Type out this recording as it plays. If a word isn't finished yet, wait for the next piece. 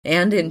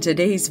And in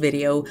today's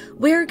video,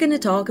 we're going to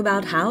talk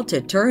about how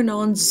to turn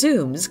on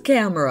Zoom's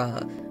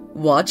camera.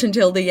 Watch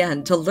until the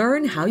end to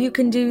learn how you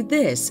can do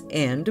this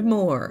and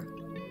more.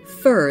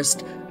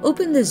 First,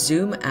 open the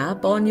Zoom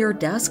app on your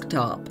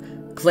desktop.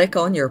 Click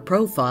on your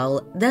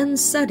profile, then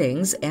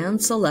Settings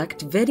and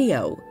select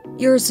Video.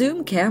 Your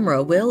Zoom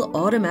camera will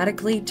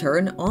automatically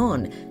turn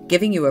on,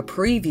 giving you a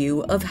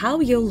preview of how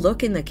you'll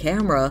look in the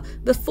camera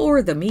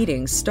before the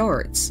meeting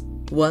starts.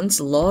 Once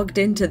logged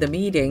into the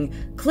meeting,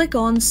 click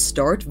on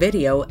Start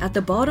Video at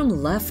the bottom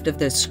left of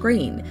the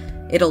screen.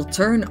 It'll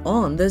turn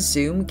on the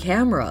Zoom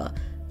camera.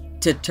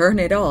 To turn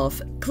it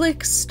off,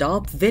 click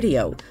Stop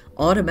Video,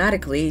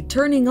 automatically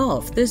turning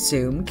off the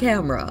Zoom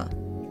camera.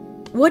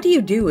 What do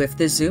you do if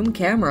the Zoom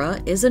camera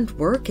isn't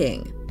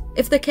working?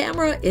 If the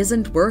camera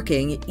isn't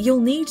working, you'll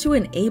need to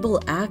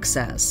enable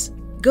access.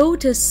 Go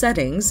to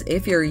Settings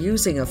if you're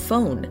using a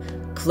phone.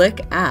 Click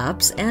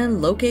Apps and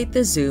locate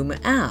the Zoom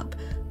app.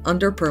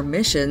 Under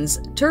Permissions,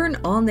 turn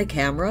on the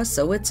camera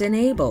so it's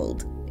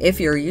enabled. If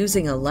you're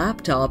using a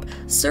laptop,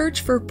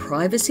 search for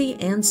Privacy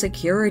and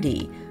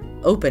Security.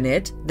 Open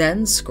it,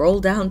 then scroll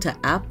down to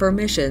App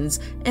Permissions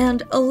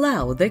and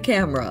allow the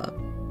camera.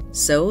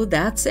 So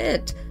that's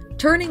it.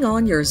 Turning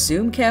on your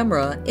Zoom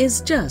camera is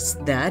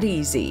just that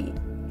easy.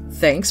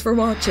 Thanks for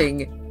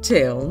watching.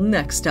 Till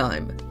next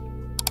time.